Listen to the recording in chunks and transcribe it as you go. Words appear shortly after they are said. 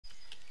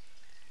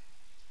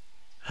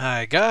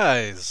Hi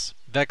guys,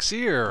 Vechs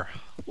here.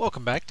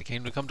 Welcome back to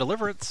Kingdom Come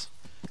Deliverance.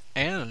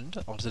 And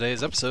on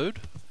today's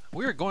episode,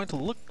 we're going to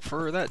look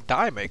for that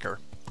die maker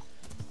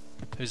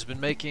who's been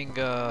making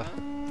the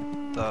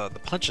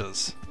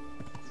punches.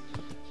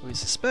 We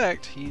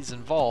suspect he's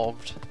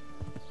involved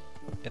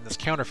in this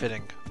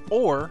counterfeiting,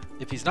 or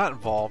if he's not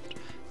involved,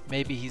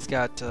 maybe he's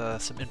got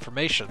some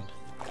information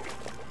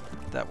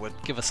that would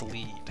give us a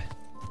lead.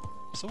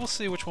 So we'll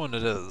see which one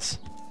it is.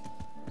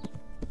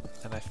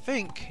 And I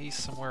think he's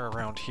somewhere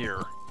around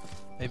here.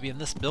 Maybe in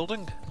this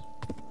building?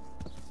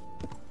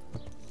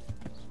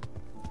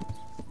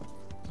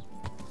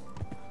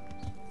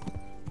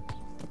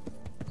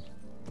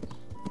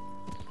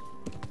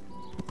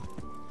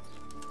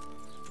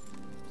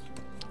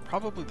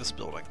 Probably this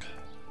building.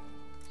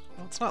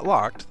 Well, it's not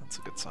locked. That's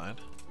a good sign.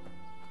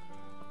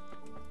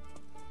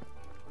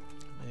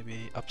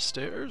 Maybe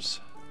upstairs?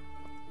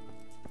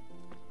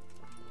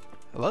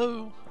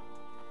 Hello?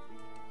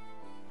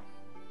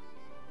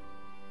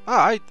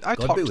 I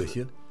God be with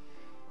you.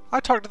 I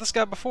talked to this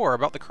guy before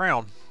about the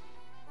crown.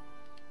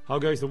 How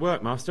goes the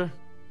work, Master?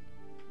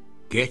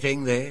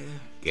 Getting there,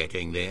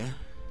 getting there.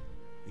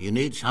 You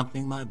need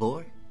something, my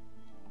boy?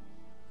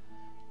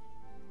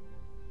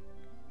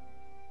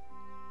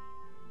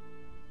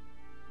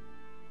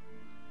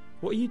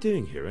 What are you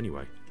doing here,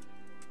 anyway?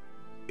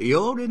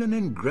 You're in an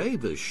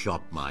engraver's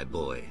shop, my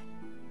boy.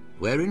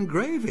 We're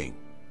engraving,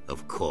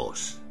 of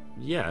course.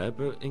 Yeah,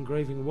 but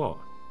engraving what?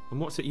 And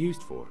what's it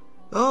used for?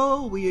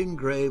 Oh, we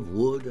engrave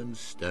wood and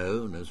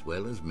stone as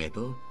well as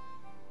metal.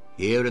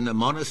 Here in the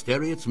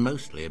monastery, it's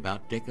mostly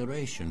about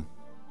decoration.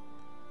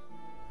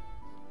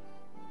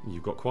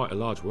 You've got quite a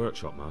large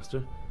workshop,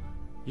 Master.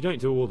 You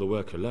don't do all the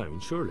work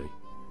alone, surely?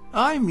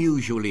 I'm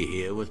usually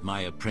here with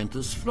my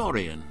apprentice,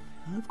 Florian.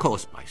 Of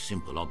course, by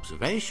simple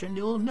observation,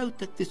 you'll note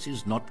that this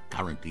is not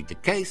currently the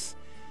case,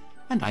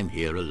 and I'm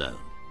here alone.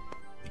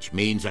 Which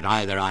means that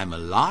either I'm a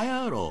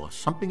liar or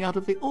something out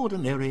of the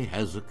ordinary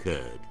has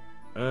occurred.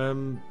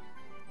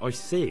 I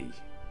see.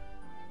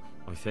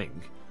 I think.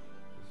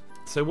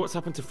 So what's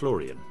happened to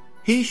Florian?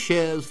 He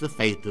shares the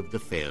fate of the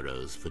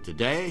pharaohs for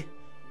today.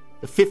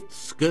 The fifth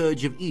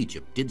scourge of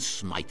Egypt did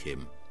smite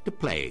him, the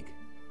plague.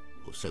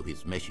 Or so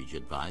his message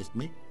advised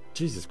me.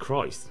 Jesus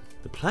Christ,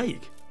 the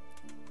plague?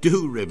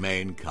 Do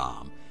remain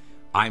calm.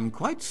 I'm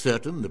quite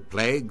certain the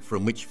plague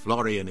from which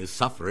Florian is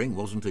suffering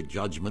wasn't a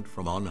judgment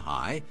from on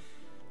high.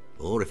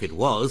 Or if it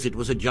was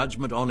a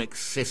judgment on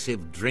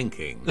excessive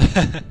drinking.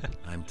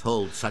 I'm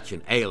told such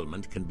an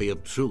ailment can be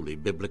of truly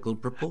biblical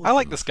proportions. I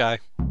like this guy.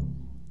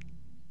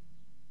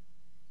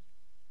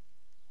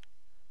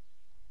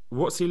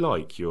 What's he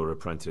like, your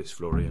apprentice,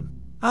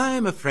 Florian?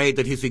 I'm afraid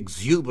that his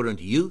exuberant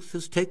youth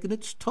has taken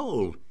its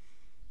toll.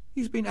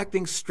 He's been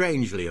acting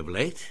strangely of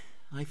late.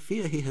 I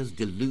fear he has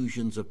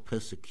delusions of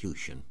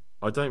persecution.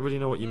 I don't really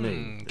know what you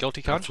mean.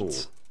 Guilty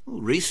conscience.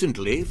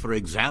 Recently, for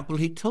example,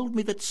 he told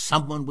me that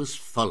someone was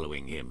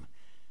following him.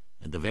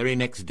 And the very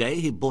next day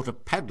he bought a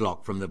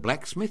padlock from the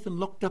blacksmith and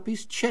locked up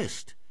his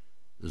chest,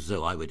 as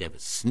though I would ever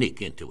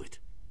sneak into it.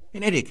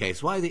 In any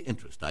case, why the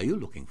interest? Are you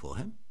looking for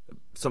him?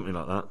 Something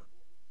like that.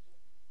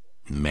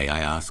 May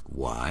I ask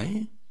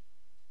why?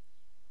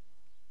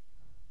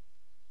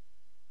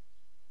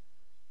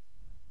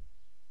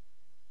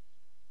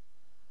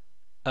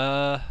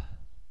 Huh.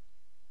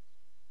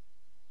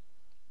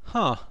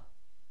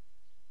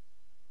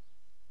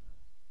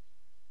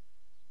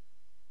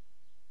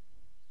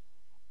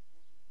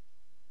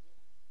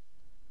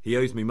 He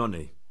owes me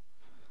money.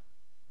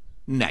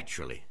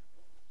 Naturally.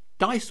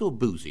 Dice or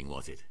boozing,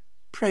 was it?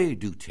 Pray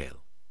do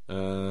tell.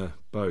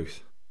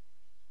 Both.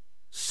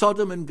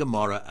 Sodom and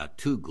Gomorrah are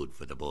too good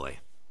for the boy.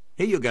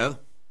 Here you go.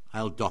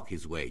 I'll dock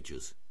his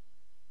wages.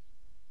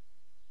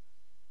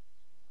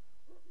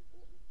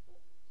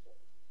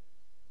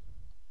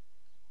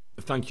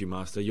 Thank you,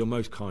 Master. You're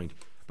most kind.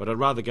 But I'd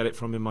rather get it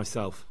from him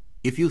myself.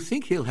 If you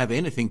think he'll have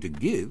anything to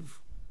give,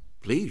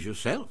 please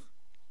yourself.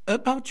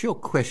 About your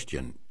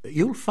question,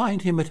 you'll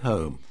find him at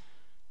home,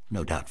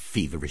 no doubt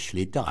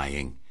feverishly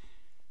dying.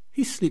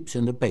 He sleeps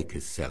in the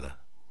baker's cellar.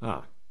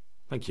 Ah,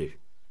 thank you.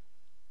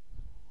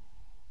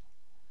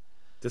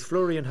 Does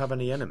Florian have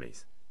any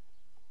enemies?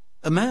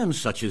 A man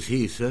such as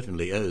he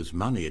certainly owes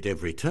money at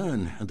every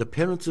turn, and the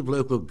parents of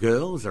local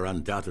girls are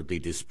undoubtedly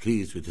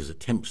displeased with his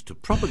attempts to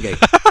propagate.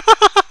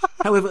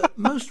 However,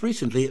 most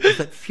recently it was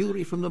that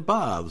fury from the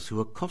baths who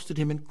accosted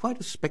him in quite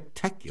a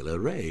spectacular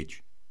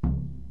rage.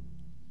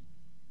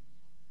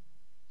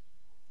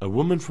 A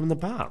woman from the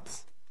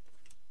baths?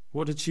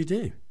 What did she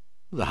do?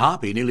 The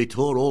harpy nearly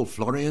tore all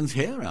Florian's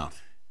hair out.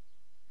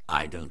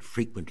 I don't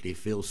frequently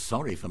feel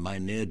sorry for my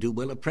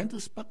ne'er-do-well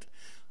apprentice, but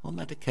on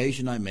that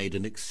occasion I made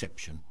an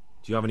exception.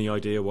 Do you have any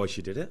idea why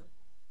she did it?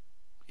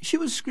 She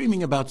was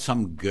screaming about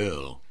some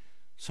girl,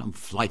 some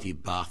flighty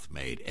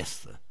bath-maid,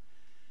 Esther.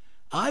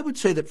 I would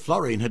say that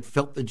Florian had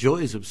felt the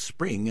joys of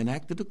spring and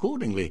acted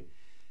accordingly,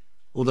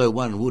 although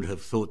one would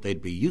have thought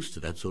they'd be used to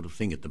that sort of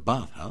thing at the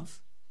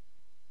bathhouse.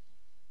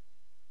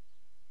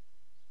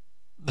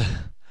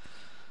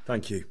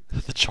 Thank you.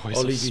 The choice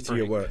I'll of leave you to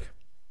your spring. work.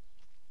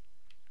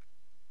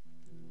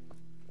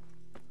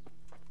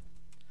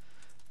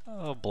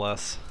 Oh,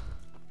 bless.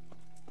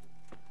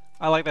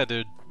 I like that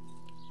dude.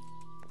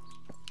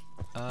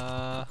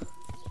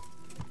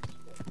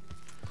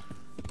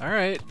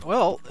 Alright,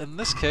 well, in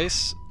this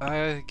case,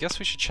 I guess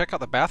we should check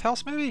out the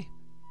bathhouse, maybe?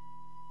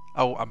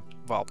 Oh,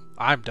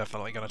 I'm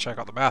definitely gonna check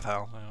out the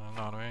bathhouse, you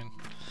know what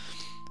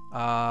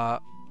I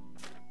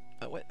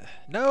mean? Wait,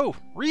 no!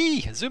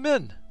 Zoom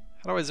in!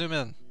 How do I zoom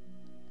in?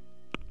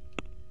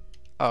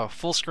 Oh,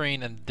 full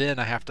screen, and then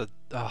I have to...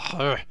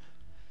 okay,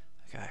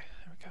 there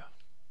we go.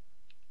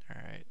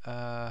 Alright,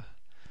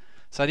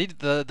 so I need...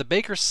 The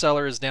baker's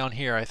cellar is down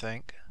here, I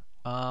think.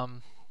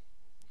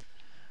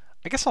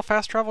 I guess I'll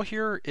fast travel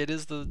here. It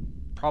is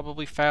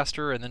probably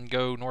faster, and then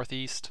go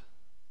northeast.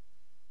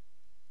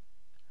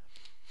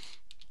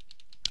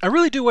 I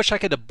really do wish I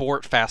could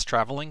abort fast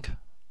traveling,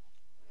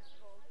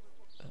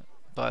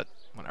 but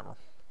whatever.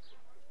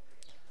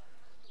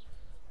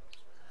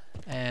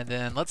 And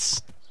then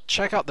let's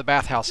check out the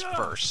bathhouse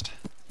first.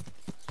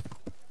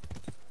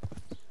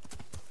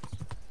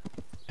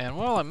 And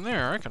while I'm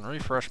there, I can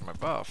refresh my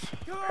buff.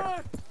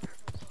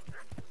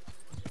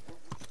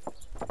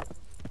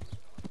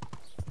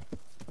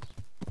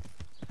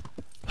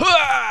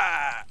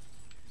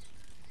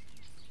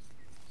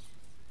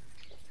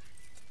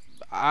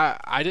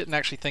 I didn't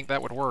actually think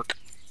that would work.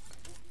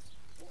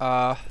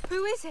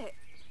 Who is it?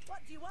 What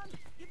do you want?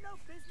 You've no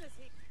business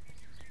here.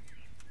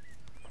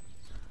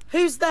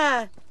 Who's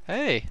there?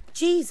 Hey.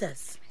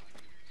 Jesus.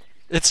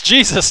 It's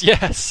Jesus,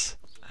 yes!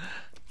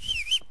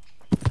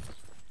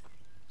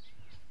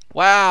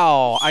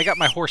 Wow, I got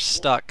my horse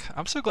stuck.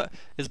 I'm so glad.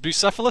 Is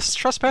Bucephalus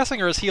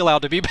trespassing, or is he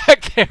allowed to be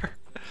back there?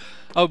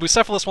 Oh,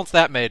 Bucephalus wants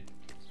that made.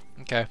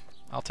 Okay,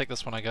 I'll take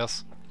this one, I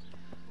guess.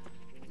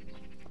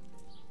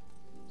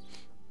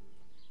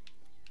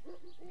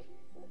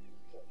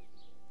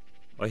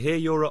 I hear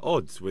you're at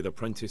odds with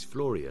Apprentice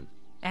Florian.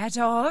 At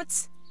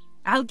odds?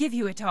 I'll give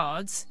you at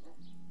odds.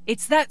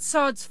 It's that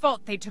sod's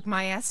fault they took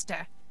my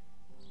Esther.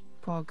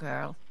 Poor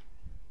girl.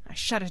 I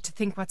shudder to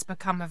think what's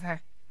become of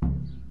her.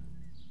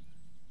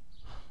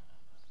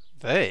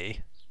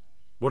 They?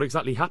 What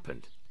exactly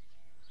happened?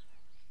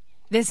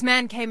 This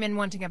man came in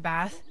wanting a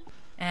bath,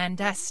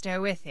 and Esther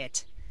with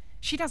it.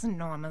 She doesn't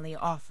normally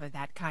offer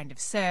that kind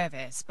of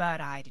service, but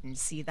I didn't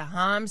see the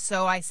harm,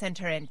 so I sent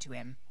her in to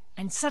him.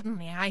 And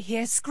suddenly I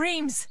hear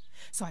screams.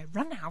 So I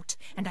run out,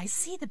 and I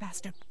see the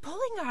bastard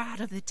pulling her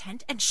out of the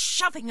tent and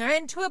shoving her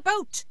into a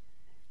boat.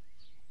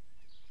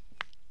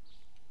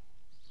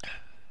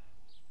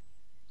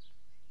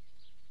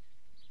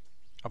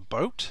 A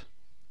boat?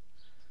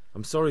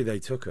 I'm sorry they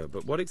took her,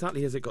 but what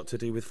exactly has it got to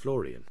do with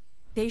Florian?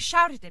 They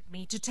shouted at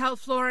me to tell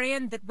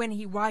Florian that when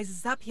he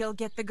wises up, he'll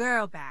get the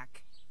girl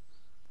back.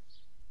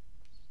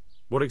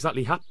 What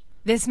exactly happened?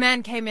 This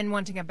man came in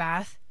wanting a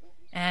bath,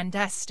 and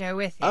Esther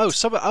with it. Oh, I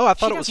thought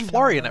She it was doesn't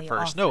Florian at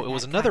normally first. No, offer it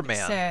was that another kind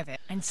of man. service.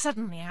 And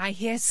suddenly I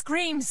hear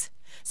screams.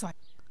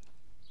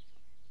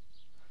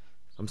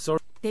 I'm sorry.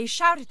 They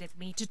shouted at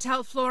me to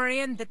tell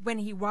Florian that when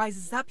he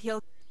wises up,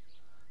 he'll...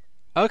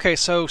 Okay,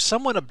 so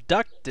someone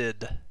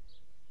abducted.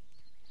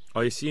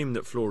 I assume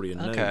that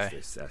Florian Okay. knows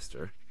this,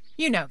 Esther.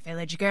 You know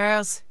village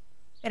girls.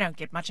 They don't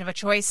get much of a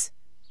choice.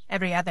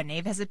 Every other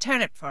knave has a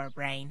turnip for a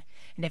brain,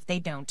 and if they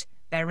don't,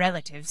 they're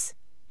relatives.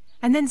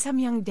 And then some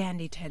young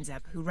dandy turns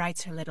up who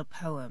writes her little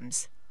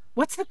poems.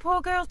 What's the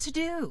poor girl to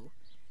do?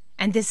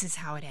 And this is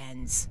how it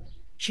ends.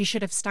 She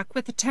should have stuck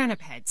with the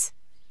turnip heads.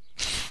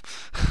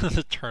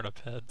 The turnip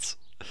heads.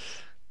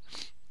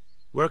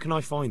 Where can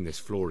I find this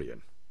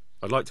Florian?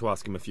 I'd like to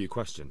ask him a few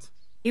questions.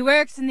 He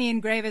works in the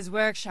engraver's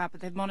workshop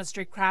at the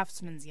monastery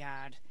craftsman's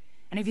yard.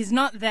 And if he's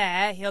not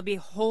there, he'll be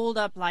holed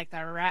up like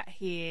the rat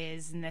he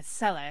is in the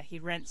cellar he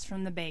rents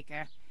from the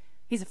baker.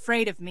 He's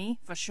afraid of me,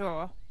 for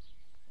sure.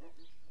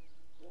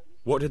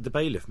 What did the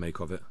bailiff make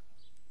of it?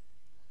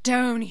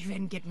 Don't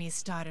even get me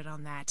started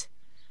on that.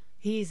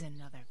 He's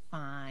another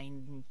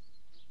fine...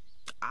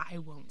 I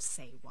won't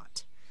say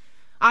what.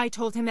 I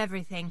told him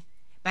everything,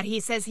 but he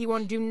says he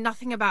won't do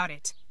nothing about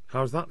it.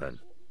 How's that then?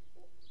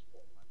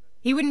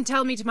 He wouldn't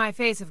tell me to my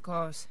face, of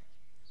course.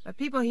 But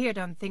people here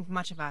don't think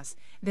much of us.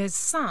 There's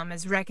some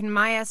as reckon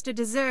my Esther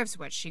deserves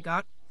what she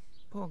got.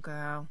 Poor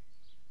girl.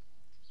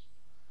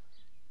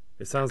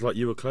 It sounds like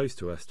you were close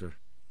to Esther.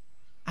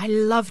 I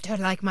loved her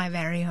like my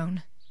very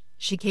own.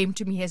 She came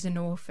to me as an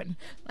orphan,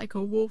 like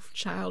a wolf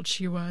child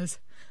she was.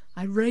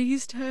 I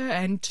raised her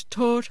and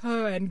taught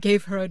her and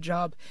gave her a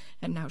job,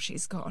 and now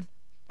she's gone.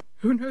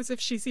 Who knows if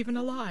she's even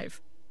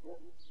alive?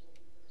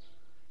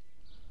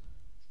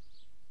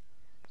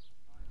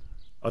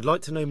 I'd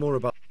like to know more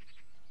about...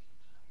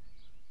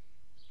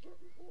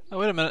 Oh,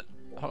 wait a minute.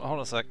 Hold on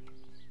a sec.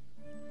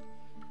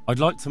 I'd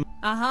like to...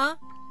 Uh-huh.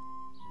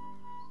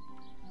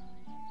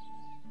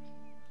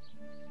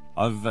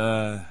 I've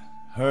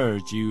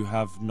heard you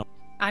have not...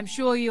 I'm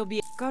sure you'll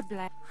be... God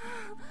bless.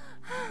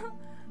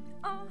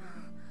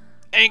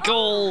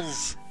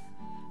 Ankles!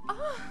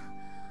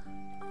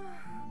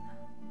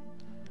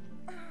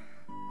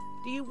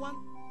 Do you want...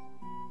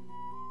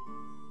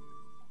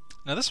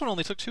 Now this one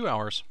only took 2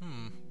 hours.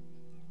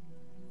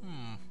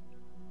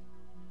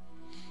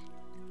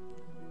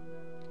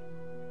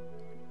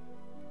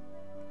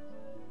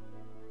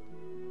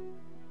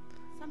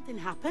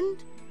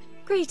 happened?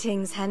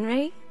 Greetings,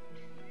 Henry.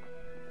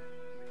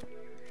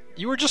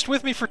 You were just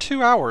with me for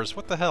 2 hours.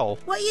 What the hell?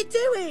 What are you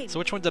doing? So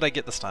which one did I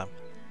get this time?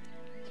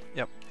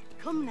 Yep.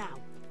 Come now.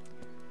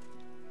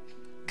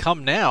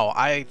 Come now.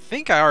 I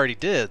think I already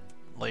did,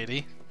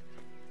 lady.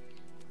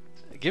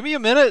 Give me a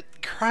minute.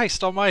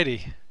 Christ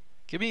almighty.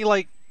 Give me,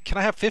 like, can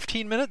I have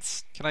 15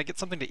 minutes? Can I get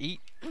something to eat?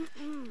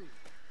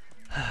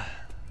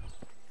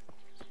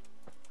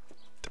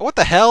 What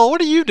the hell?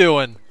 What are you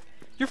doing?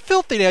 You're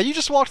filthy now. You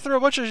just walked through a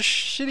bunch of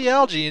shitty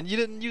algae and you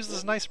didn't use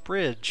this nice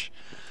bridge.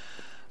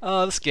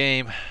 This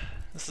game.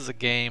 This is a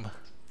game.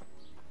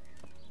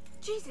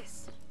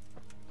 Jesus.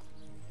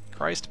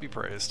 Christ be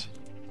praised.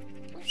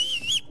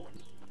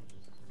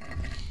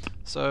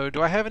 So,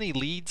 do I have any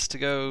leads to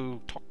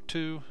go talk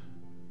to?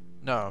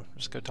 No,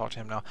 just go talk to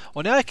him now.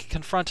 Well, now I can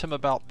confront him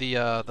about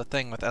the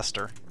thing with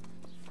Esther.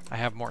 I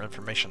have more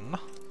information.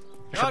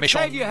 God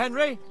save you,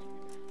 Henry!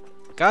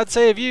 God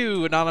save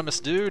you, anonymous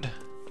dude.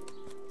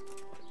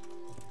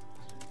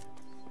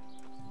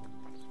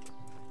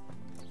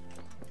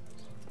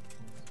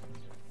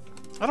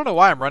 I don't know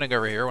why I'm running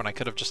over here when I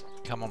could have just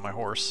come on my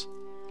horse.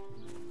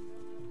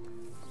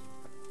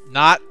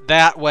 Not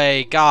that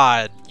way,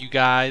 God, you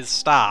guys,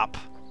 stop.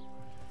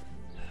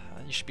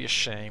 You should be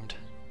ashamed.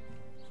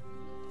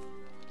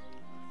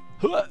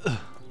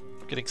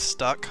 Getting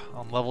stuck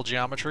on level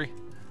geometry.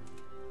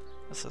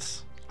 What's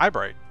this?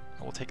 Eyebright.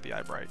 We'll take the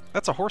Eyebright.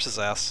 That's a horse's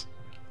ass.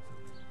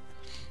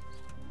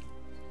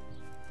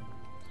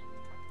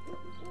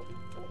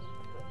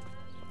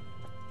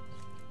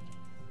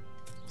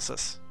 What's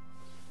this?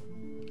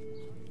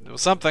 It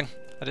was something.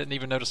 I didn't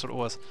even notice what it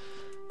was.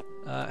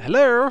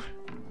 Hello?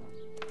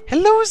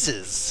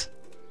 Hellozes!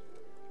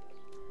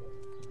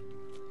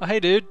 Oh, hey,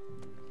 dude.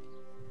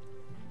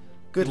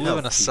 Good You live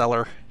in a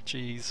cellar.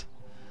 Jeez.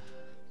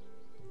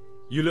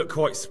 You look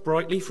quite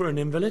sprightly for an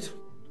invalid.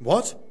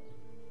 What?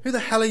 Who the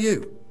hell are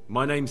you?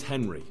 My name's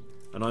Henry,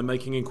 and I'm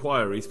making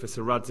inquiries for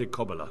Sir Radzig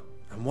Kobyla.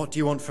 And what do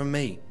you want from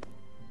me?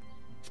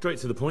 Straight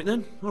to the point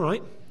then. All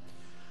right.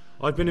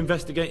 I've been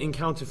investigating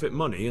counterfeit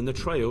money, and the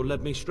trail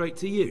led me straight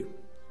to you.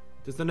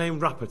 Does the name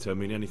Rappator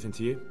mean anything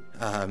to you?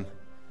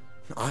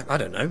 I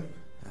don't know.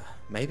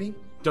 Maybe?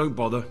 Don't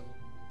bother.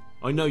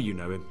 I know you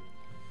know him.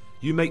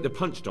 You make the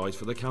punch dies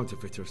for the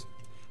counterfeiters.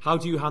 How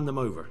do you hand them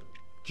over?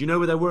 Do you know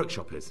where their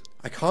workshop is?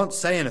 I can't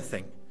say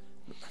anything.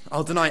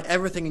 I'll deny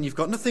everything and you've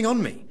got nothing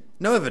on me.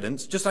 No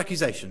evidence, just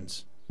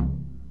accusations.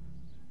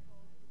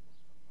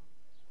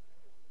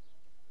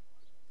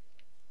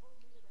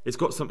 It's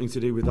got something to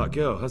do with that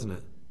girl, hasn't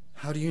it?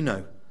 How do you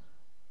know?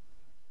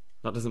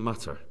 That doesn't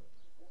matter.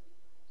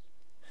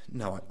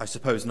 No, I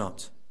suppose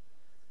not.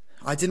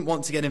 I didn't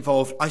want to get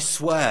involved, I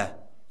swear.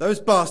 Those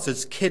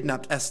bastards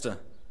kidnapped Esther.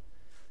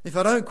 If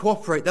I don't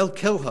cooperate, they'll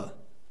kill her.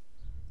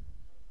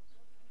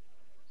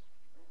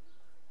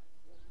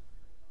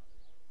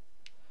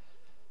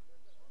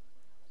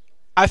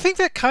 I think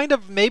that kind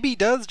of maybe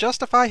does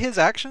justify his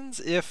actions.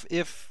 If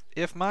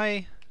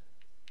my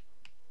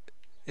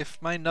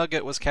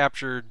nugget was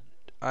captured,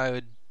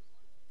 I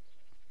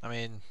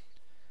mean,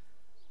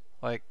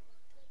 like,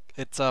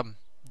 it's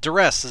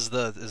duress is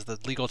the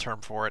legal term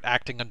for it,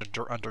 acting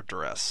under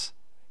duress.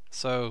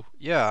 So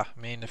yeah,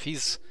 I mean,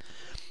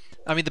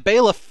 the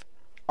bailiff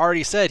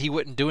already said he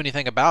wouldn't do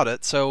anything about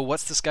it. So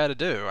what's this guy to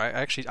do?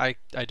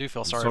 I do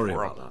feel sorry for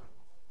him. That.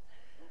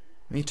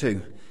 Me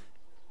too.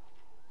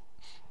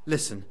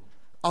 Listen,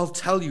 I'll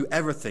tell you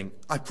everything,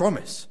 I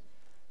promise.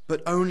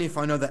 But only if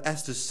I know that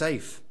Esther's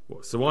safe.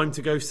 What, so I'm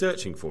to go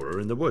searching for her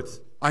in the woods?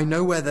 I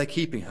know where they're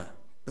keeping her,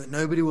 but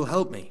nobody will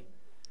help me.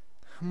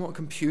 And what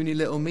can puny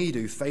little me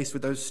do faced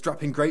with those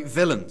strapping great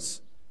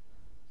villains?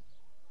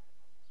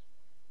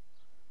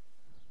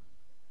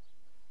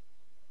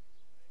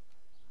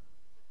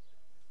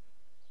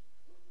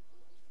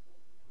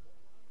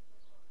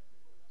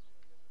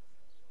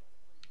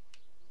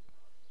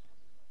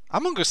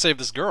 I'm gonna go save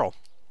this girl.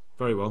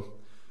 Very well.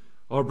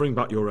 I'll bring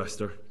back your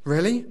Esther.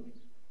 Really?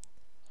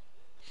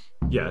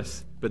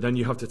 Yes, but then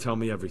you have to tell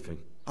me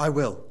everything. I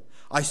will.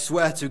 I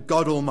swear to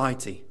God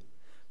Almighty.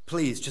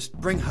 Please, just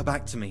bring her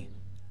back to me.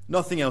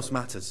 Nothing else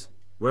matters.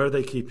 Where are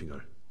they keeping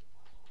her?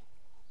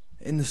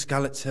 In the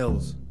Skalitz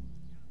Hills.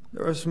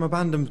 There are some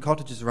abandoned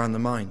cottages around the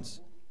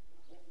mines.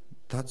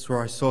 That's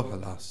where I saw her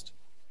last.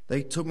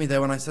 They took me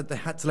there when I said they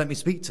had to let me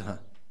speak to her.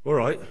 All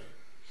right.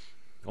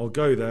 I'll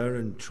go there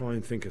and try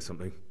and think of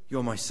something.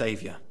 You're my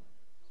saviour.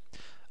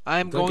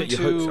 I'm Don't going get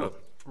your hopes to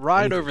up.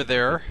 ride Anything over can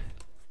there happen.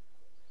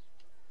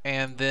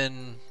 and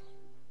then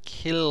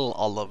kill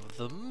all of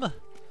them.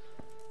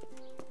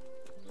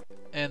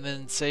 And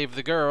then save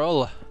the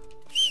girl.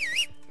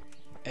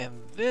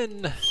 And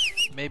then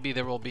maybe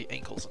there will be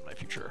ankles in my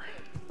future.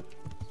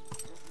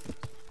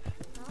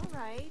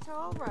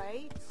 All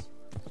right.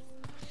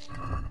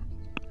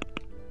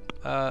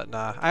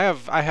 Nah.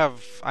 I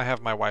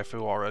have my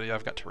waifu already.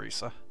 I've got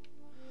Teresa.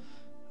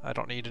 I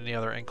don't need any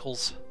other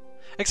ankles.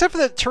 Except for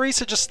that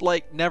Teresa just,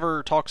 like,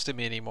 never talks to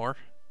me anymore.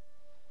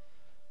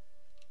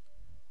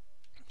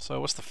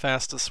 So what's the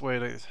fastest way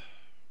to...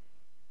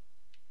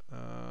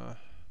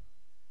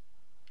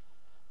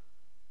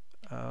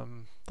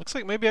 Looks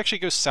like maybe actually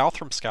go south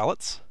from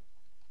Skalitz.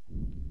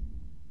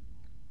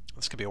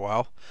 This could be a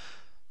while.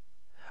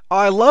 Oh,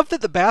 I love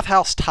that the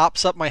bathhouse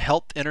tops up my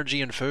health,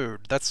 energy, and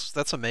food.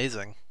 That's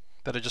amazing.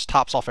 That it just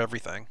tops off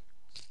everything.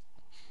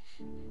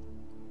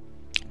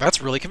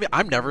 That's really convenient.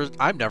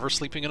 I'm never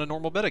sleeping in a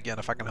normal bed again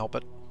if I can help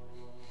it.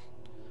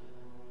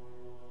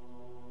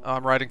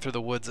 I'm riding through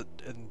the woods at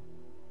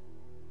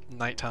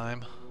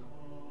nighttime.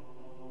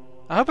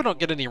 I hope I don't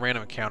get any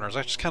random encounters.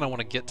 I just kind of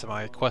want to get to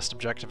my quest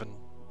objective and,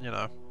 you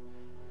know.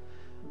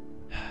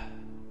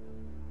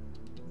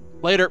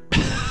 Later.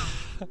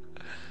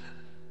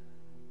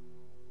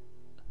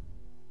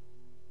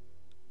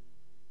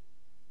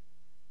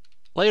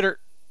 Later.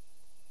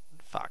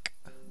 Fuck.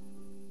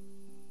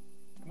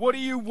 What do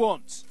you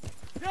want?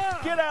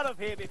 Get out of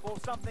here before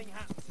something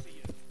happens to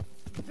you.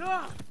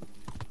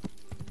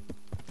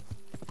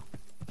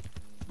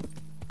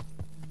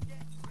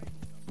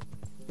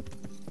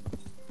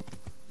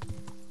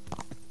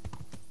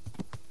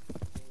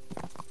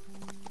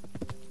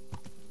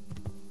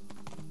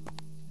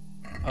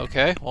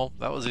 Okay, well,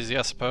 that was easy,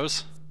 I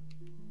suppose.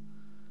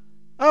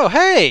 Oh,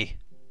 hey!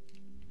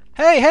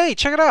 Hey,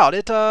 check it out!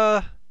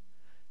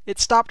 It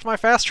stopped my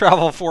fast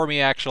travel for me,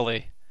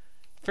 actually.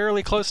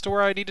 Fairly close to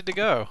where I needed to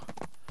go.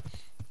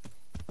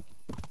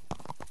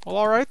 Well,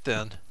 alright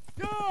then.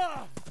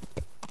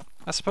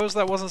 I suppose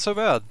that wasn't so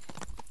bad.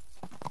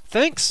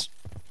 Thanks,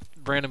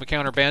 random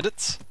encounter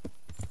bandits.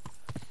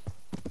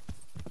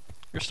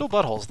 You're still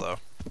buttholes, though.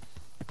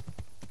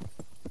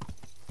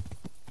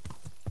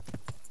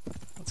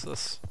 What's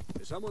this?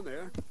 Is someone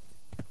there?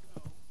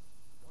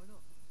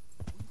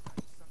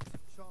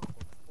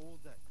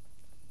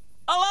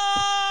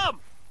 Alarm!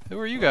 Who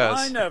are you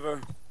guys? I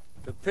never.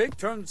 The pig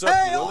turns up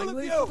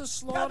willingly for the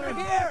slaughter.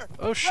 Here!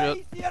 Oh shit.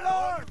 Raise the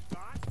alarm!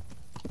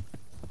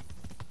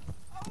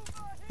 Over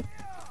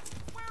here!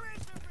 Where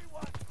is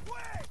everyone?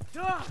 Quick!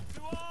 To arms!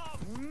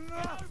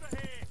 Get over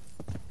here!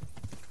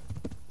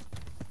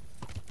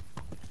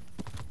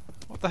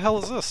 What the hell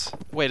is this?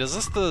 Wait, is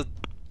this the...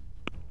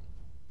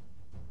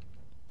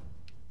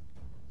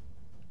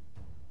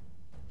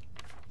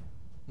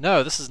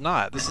 No, this is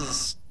not. This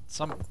is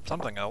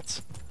something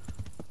else.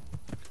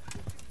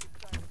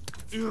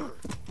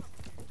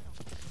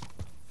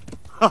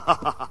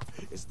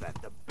 Is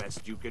that the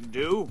best you can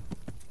do?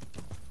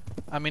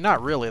 I mean,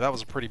 not really. That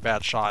was a pretty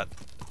bad shot.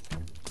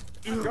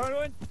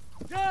 Going.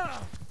 I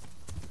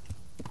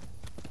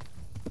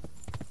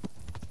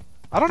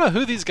don't know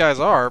who these guys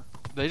are.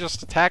 They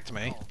just attacked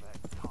me.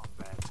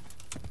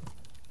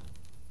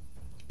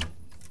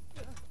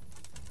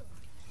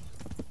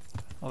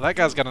 Well, that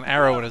guy's got an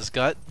arrow in his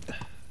gut.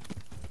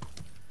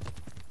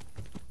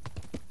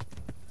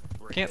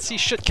 Can't see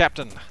shit,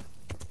 Captain.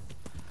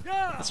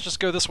 Let's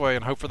just go this way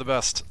and hope for the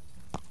best.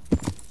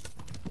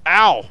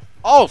 Ow!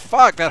 Oh,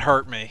 fuck, that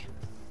hurt me.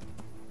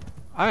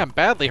 I am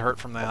badly hurt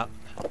from that.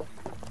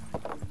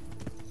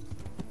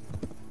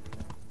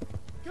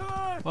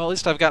 Well, at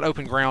least I've got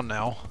open ground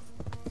now.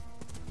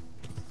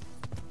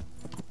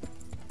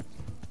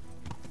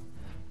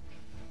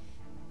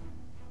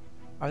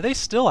 Are they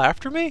still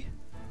after me?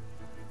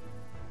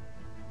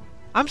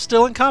 I'm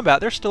still in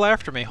combat. They're still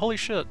after me. Holy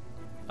shit.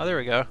 Oh, there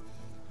we go.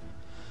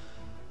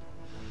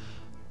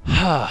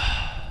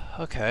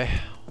 Okay.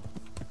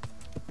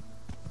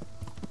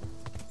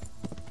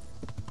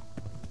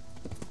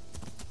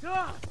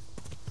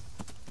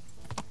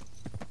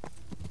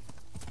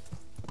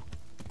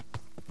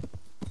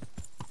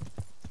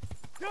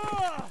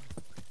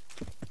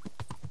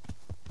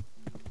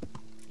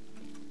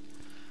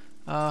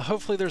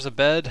 Hopefully there's a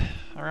bed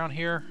around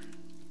here.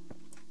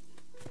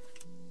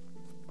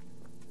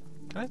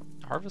 Can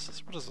I harvest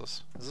this? What is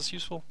this? Is this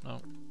useful?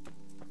 No.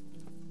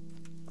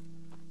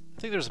 I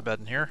think there's a bed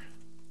in here.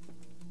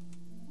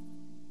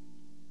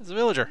 There's a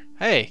villager.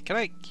 Hey, can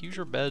I use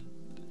your bed?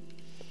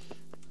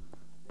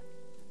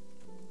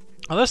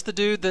 Oh, that's the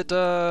dude that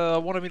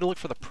wanted me to look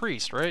for the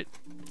priest, right?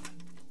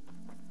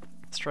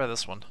 Let's try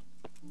this one.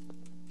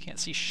 Can't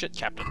see shit,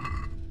 Captain.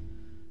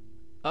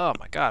 Oh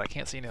my god, I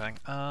can't see anything.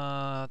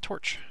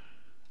 Torch.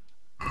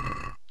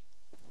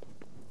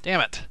 Damn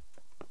it.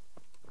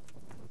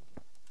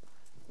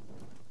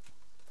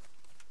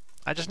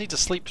 I just need to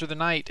sleep through the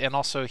night and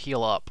also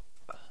heal up.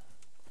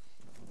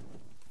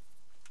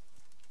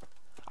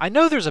 I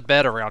know there's a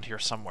bed around here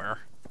somewhere,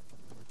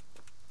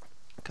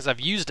 because I've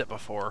used it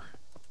before.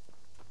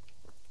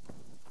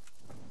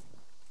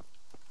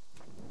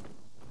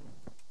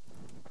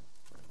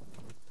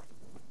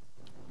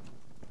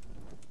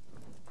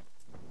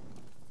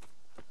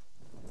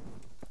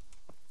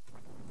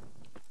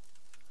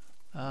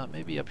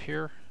 Maybe up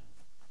here?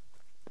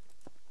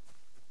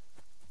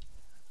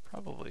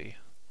 Probably.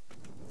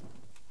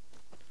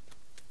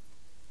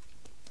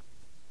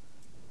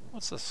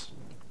 What's this?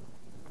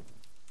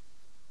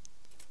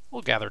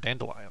 We'll gather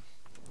dandelion.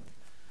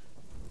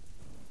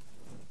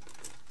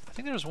 I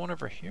think there's one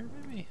over here,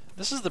 maybe?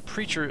 This is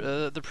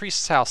the the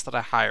priest's house that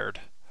I hired.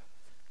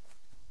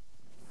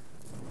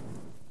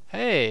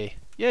 Hey!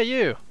 Yeah,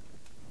 you!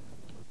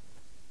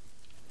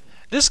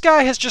 This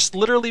guy has just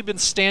literally been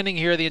standing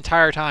here the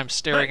entire time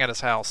staring at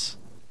his house.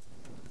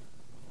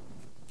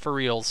 For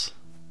reals.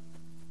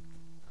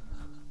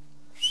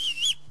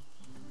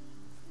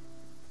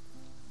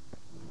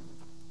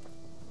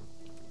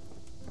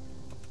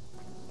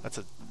 That's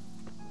a...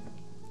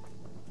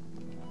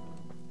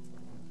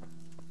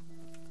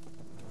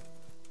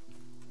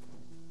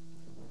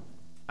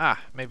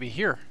 Ah, maybe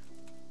here.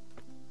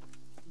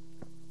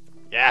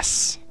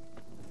 Yes!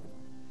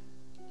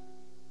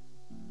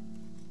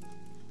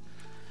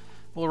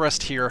 We'll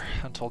rest here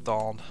until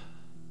dawn.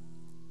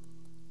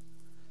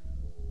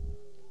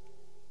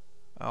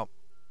 Well,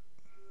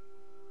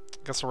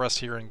 I guess I'll rest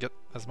here and get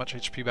as much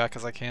HP back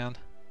as I can.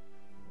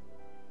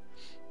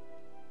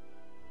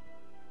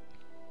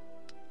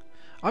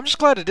 I'm just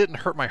glad it didn't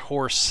hurt my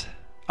horse.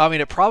 I mean,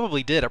 it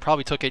probably did. It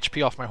probably took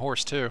HP off my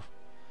horse, too.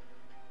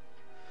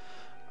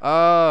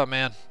 Oh,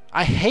 man.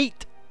 I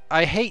hate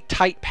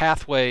tight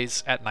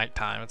pathways at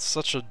nighttime. It's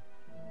such a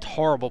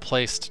horrible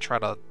place to try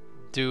to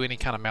do any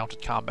kind of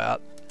mounted combat.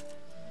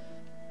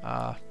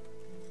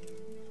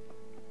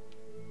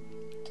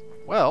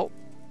 Well,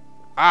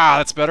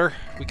 that's better.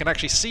 We can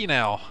actually see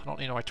now. I don't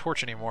need my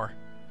torch anymore.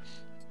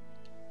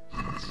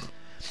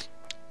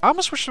 I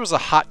almost wish there was a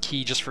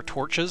hotkey just for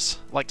torches,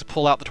 like to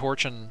pull out the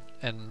torch and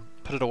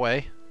put it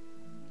away,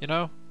 you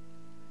know?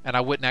 And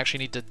I wouldn't actually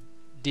need to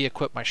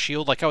de-equip my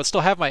shield. Like, I would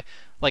still have my...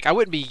 Like, I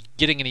wouldn't be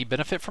getting any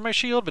benefit from my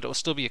shield, but it would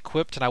still be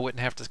equipped, and I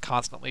wouldn't have to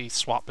constantly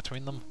swap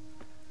between them.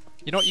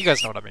 You know, you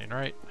guys know what I mean,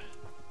 right?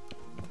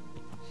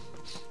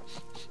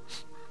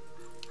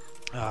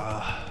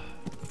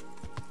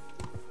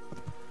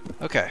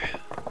 Okay.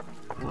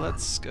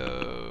 Let's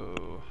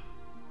go...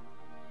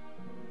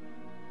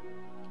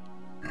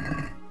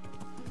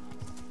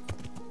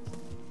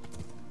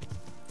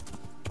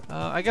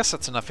 I guess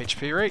that's enough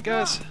HP, right,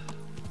 guys?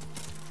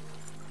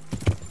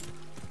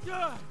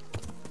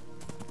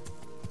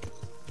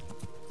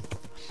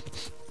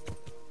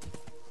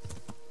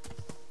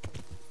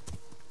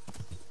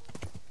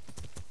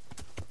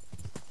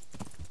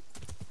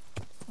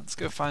 Let's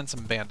go find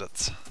some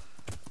bandits.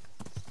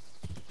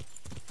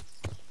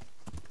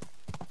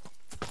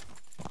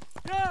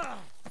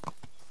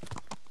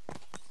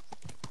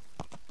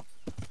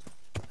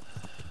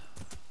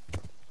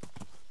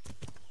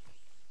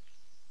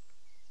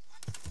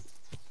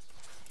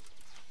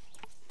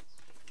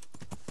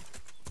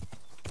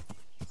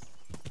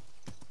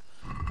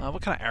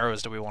 What kind of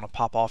arrows do we want to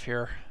pop off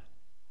here?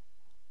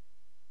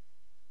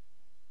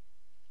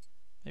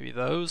 Maybe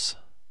those?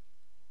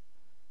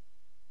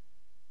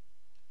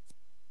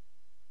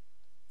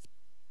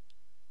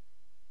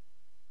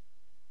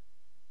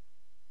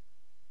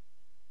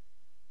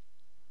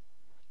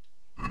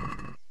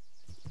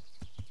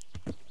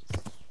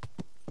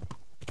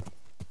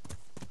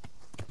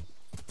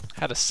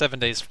 Had a 7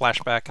 days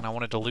flashback and I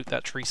wanted to loot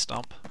that tree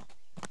stump.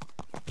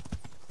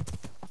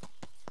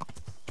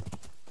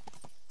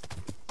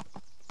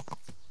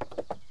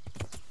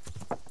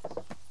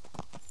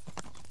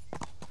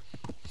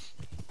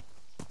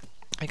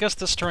 I guess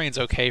this terrain's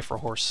okay for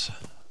horse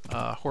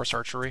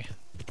archery.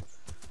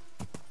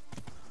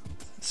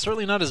 It's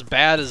certainly not as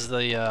bad as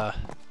the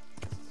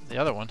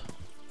other one.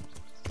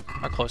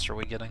 How close are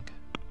we getting?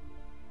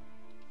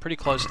 Pretty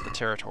close to the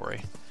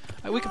territory.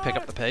 We can pick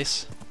up the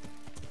pace.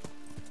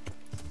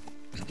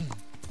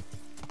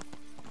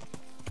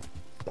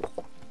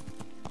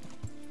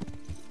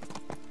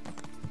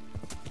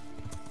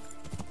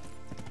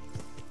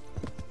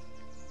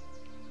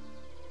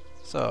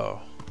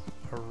 So,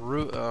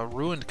 a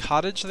ruined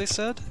cottage, they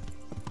said?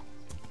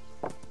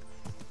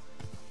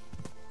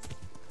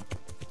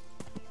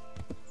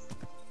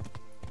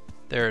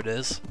 There it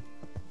is.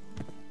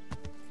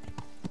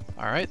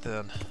 Alright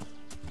then.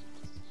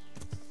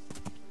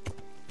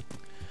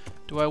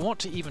 Do I want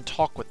to even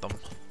talk with them?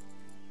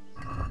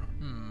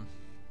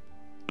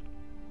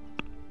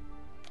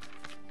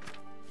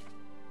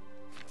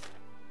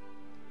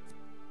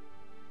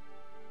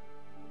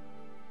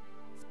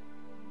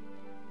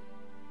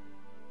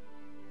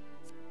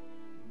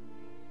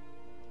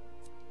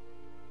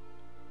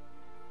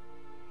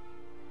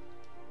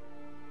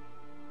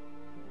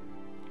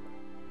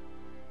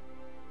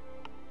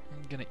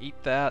 Gonna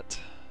eat that.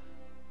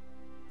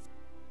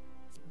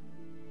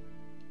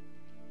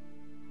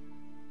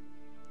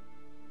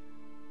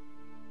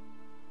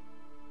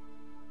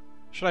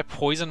 Should I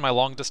poison my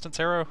long distance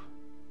arrow?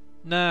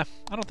 Nah,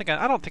 I don't think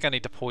I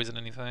need to poison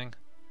anything.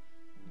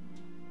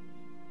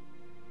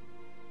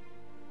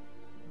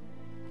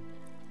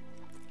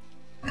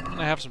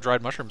 I have some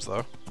dried mushrooms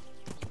though.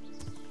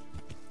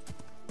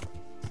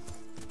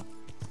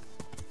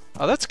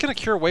 Oh, that's gonna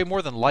cure way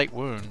more than light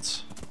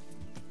wounds.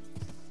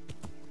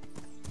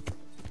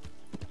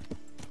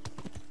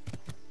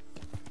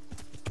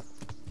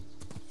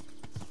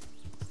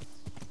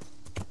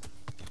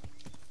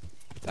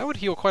 That would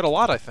heal quite a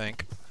lot, I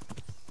think.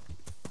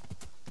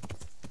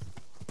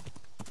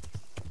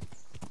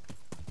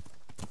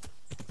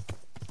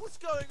 What's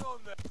going on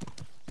there?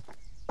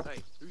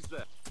 Hey, who's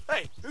there?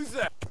 Hey, who's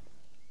there?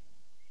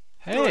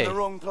 Hey. You're in the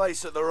wrong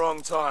place at the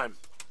wrong time.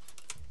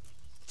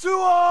 To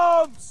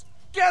arms!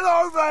 Get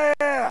over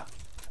here!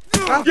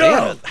 God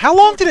damn it. How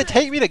long did it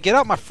take me to get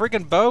out my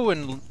friggin' bow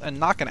and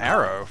knock an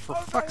arrow? For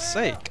fuck's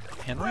sake,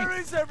 Henry. Where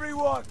is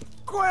everyone?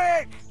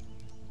 Quick!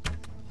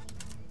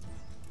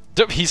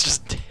 Dude, he's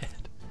just dead.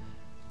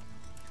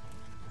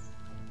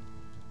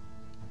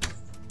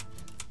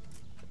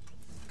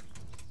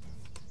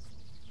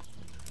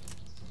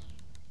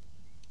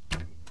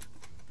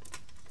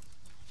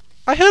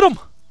 I hit him!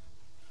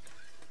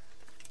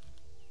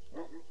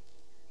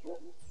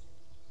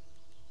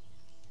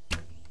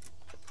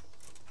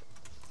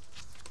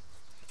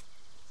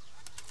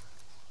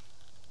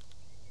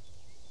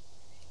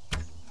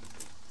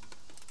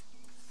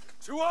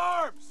 To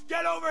arms!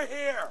 Get over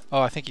here!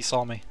 Oh, I think he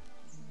saw me.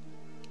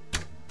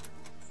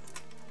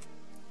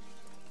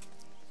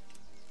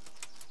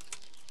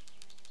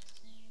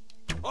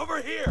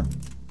 Over here!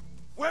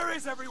 Where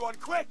is everyone?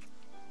 Quick!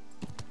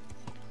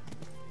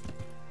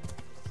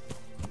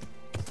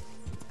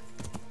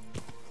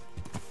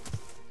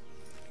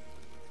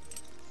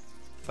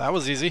 That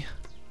was easy.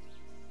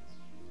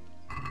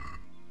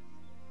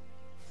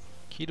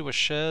 Key to a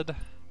shed.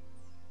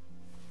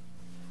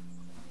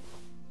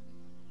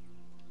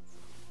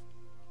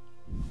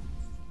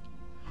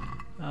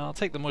 I'll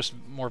take the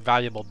more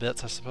valuable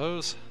bits, I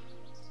suppose.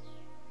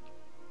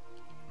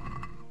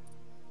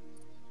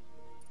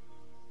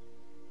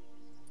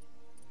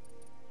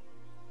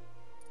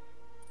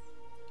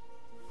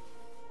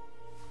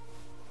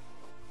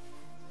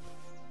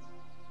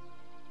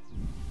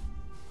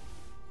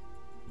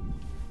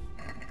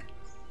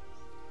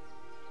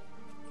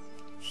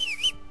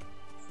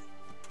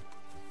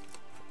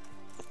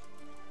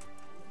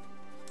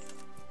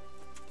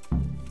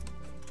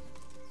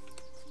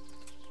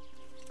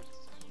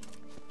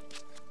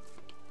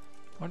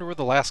 Wonder where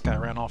the last guy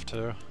ran off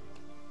to.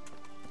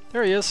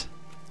 There he is.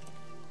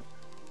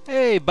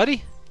 Hey,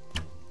 buddy.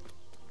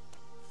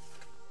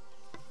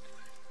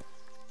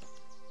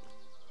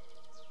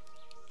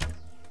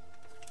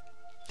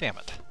 Damn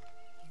it.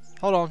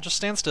 Hold on, just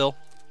stand still.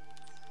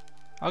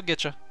 I'll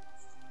get you.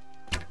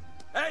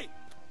 Hey!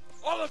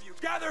 All of you,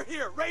 gather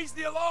here! Raise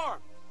the alarm!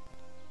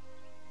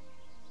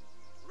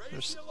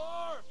 Raise the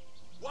alarm!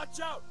 Watch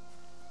out!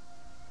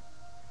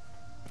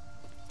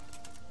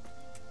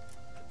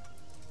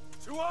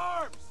 To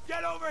arms!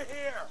 Get over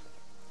here!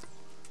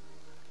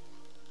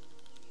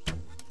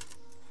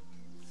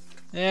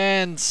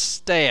 And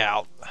stay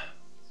out.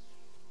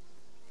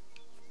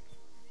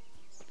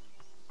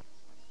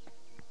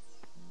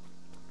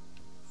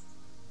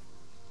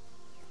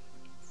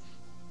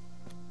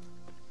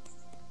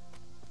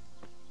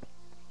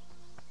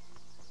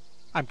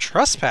 I'm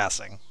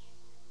trespassing.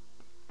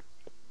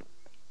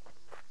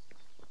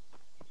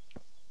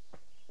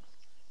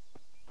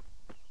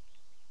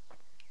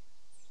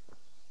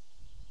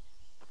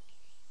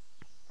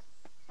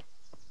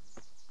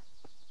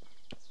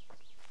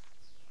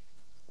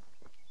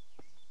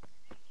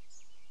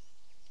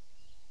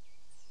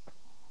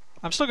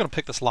 I'm still going to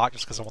pick this lock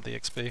just because I want the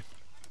XP.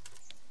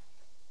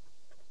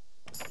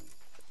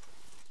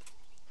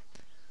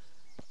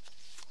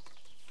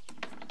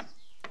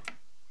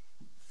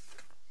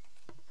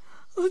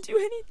 I'll do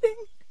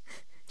anything.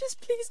 Just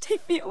please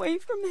take me away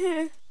from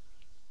here.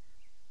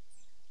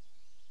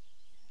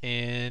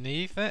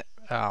 Anything?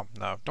 Oh,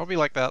 no. Don't be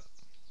like that.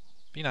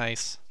 Be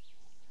nice.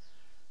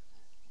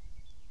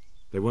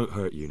 They won't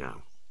hurt you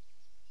now.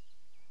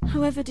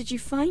 However did you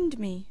find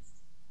me?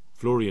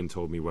 Florian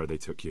told me where they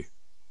took you.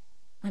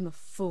 I'm a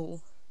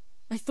fool.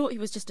 I thought he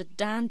was just a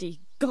dandy,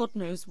 God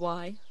knows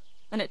why.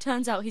 And it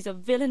turns out he's a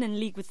villain in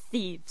league with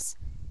thieves.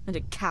 And a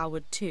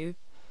coward too.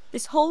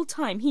 This whole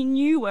time he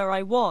knew where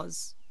I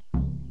was.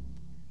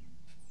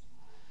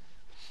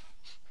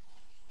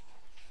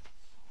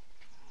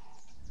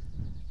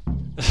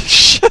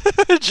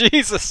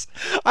 Jesus!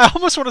 I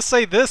almost want to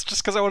say this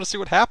just because I want to see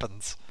what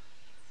happens.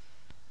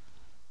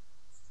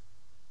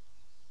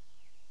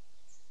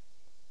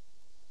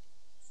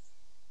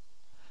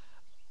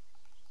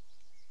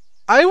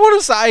 I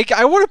want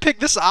to pick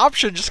this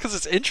option just because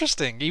it's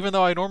interesting, even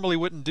though I normally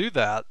wouldn't do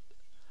that.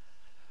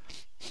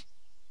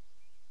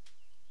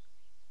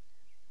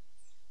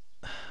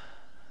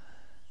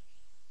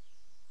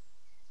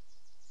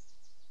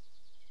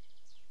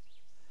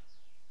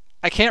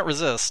 I can't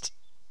resist.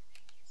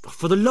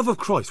 For the love of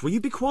Christ, will you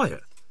be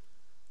quiet?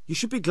 You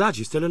should be glad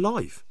you're still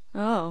alive.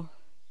 Oh,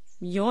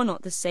 you're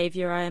not the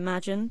saviour I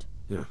imagined.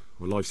 Yeah,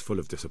 well, life's full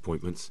of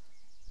disappointments.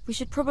 We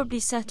should probably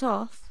set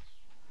off.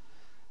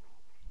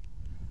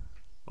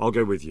 I'll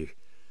go with you.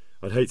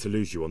 I'd hate to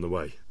lose you on the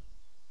way.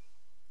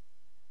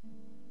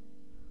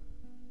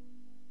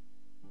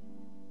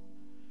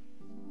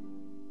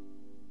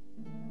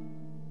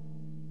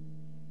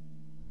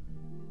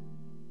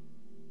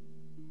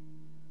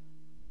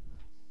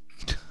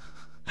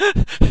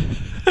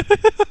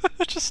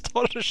 I just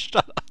told her to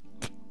shut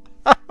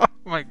up. Oh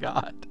my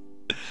god.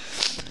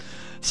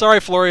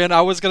 Sorry, Florian.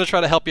 I was going to try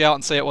to help you out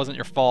and say it wasn't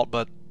your fault,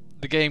 but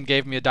the game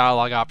gave me a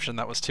dialogue option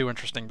that was too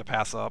interesting to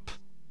pass up.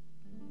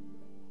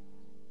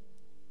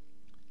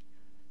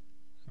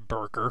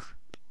 Burger.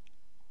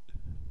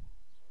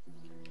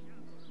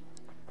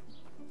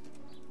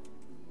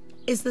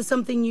 Is there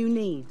something you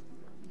need?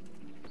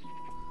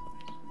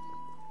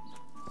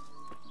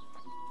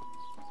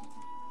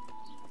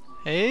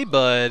 Hey,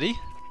 buddy.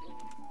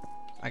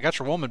 I got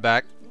your woman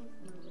back.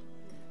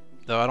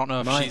 Though I don't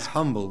know if My she's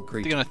humble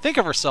greeting. gonna think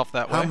of herself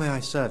that way. How may I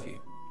serve you?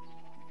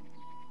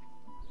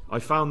 I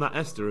found that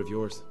Esther of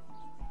yours.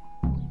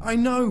 I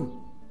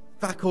know!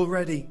 Back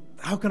already.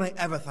 How can I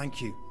ever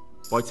thank you?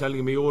 By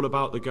telling me all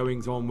about the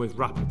goings-on with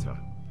Rapita.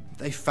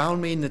 They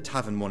found me in the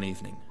tavern one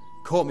evening.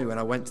 Caught me when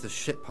I went to the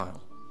shit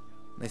pile.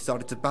 They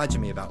started to badger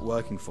me about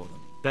working for them.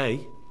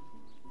 They?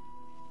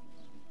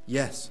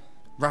 Yes,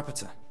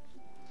 Rapita.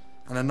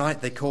 And a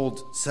knight they called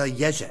Sir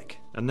Jezek.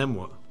 And then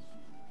what?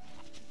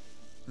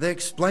 They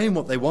explained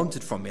what they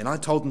wanted from me, and I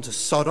told them to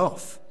sod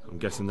off. I'm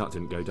guessing that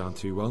didn't go down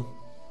too well.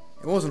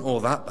 It wasn't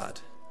all that bad.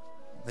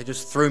 They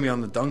just threw me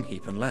on the dung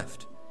heap and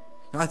left.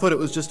 I thought it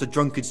was just a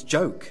drunkard's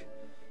joke.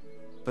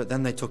 But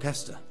then they took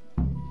Esther.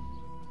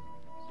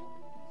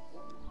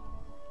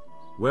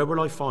 Where will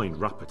I find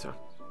Rapita?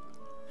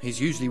 He's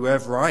usually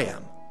wherever I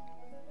am.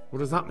 What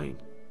does that mean?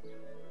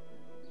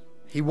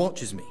 He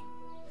watches me.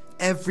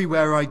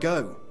 Everywhere I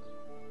go.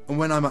 And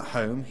when I'm at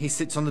home, he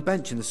sits on the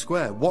bench in the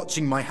square,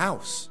 watching my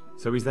house.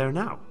 So he's there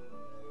now?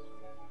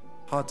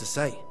 Hard to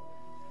say.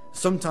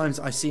 Sometimes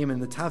I see him in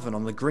the tavern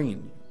on the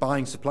green,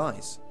 buying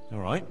supplies.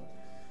 All right.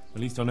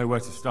 At least I know where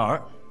to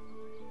start.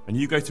 And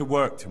you go to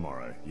work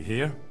tomorrow, you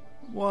hear?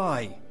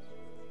 Why?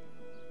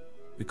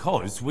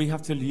 Because we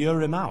have to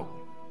lure him out.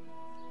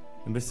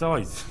 And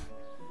besides,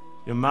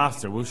 your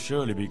master will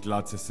surely be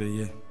glad to see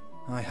you.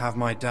 I have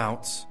my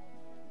doubts.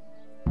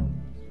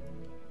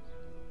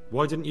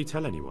 Why didn't you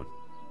tell anyone?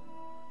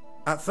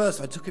 At first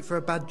I took it for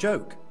a bad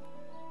joke.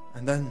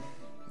 And then,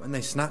 when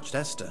they snatched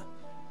Esther,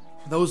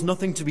 there was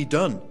nothing to be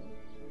done.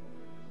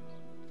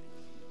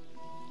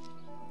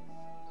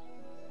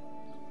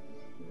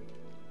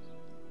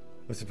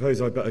 I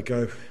suppose I'd better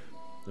go.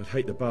 I'd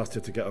hate the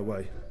bastard to get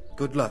away.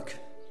 Good luck,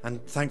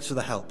 and thanks for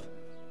the help.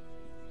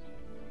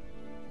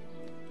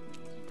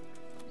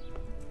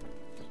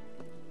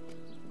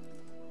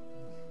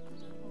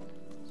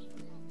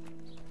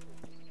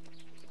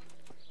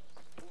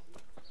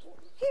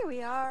 Here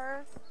we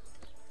are.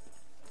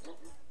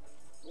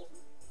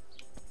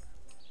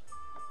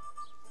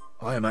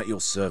 I am at your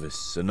service,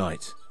 Sir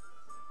Knight.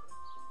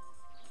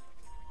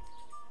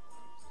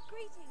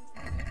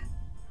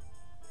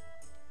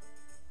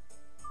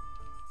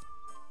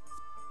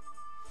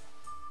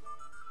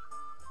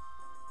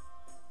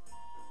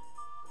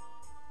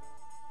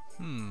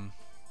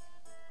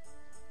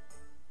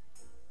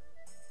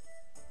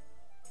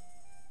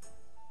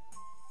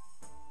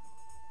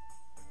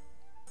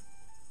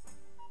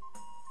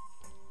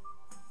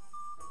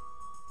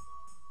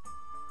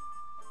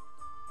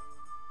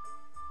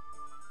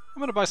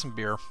 I'm gonna buy some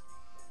beer.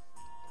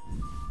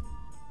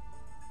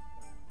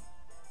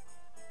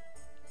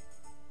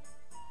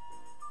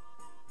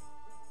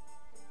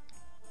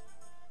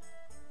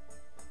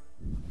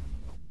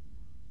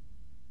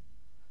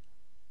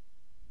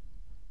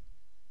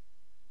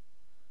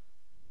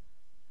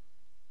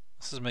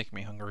 This is making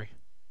me hungry.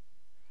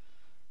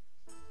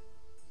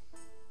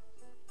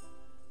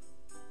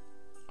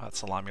 Oh, that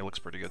salami looks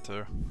pretty good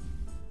too.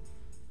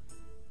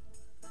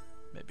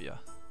 Maybe a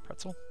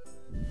pretzel?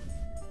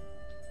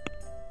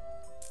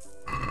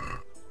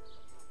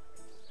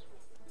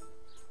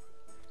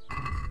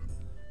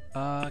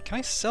 Can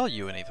I sell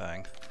you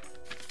anything?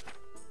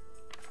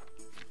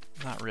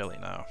 Not really,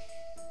 no.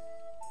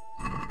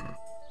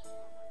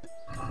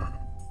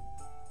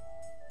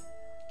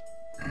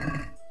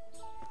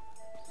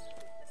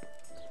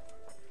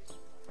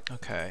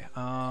 Okay,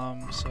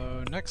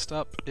 so next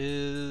up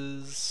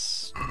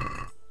is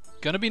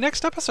gonna be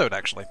next episode,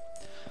 actually.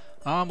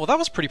 Well, that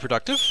was pretty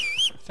productive.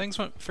 Things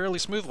went fairly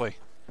smoothly.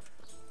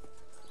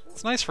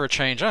 It's nice for a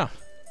change, huh?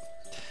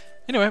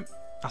 Anyway,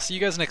 I'll see you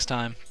guys next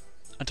time.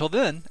 Until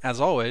then,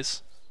 as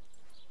always,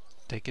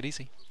 take it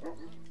easy.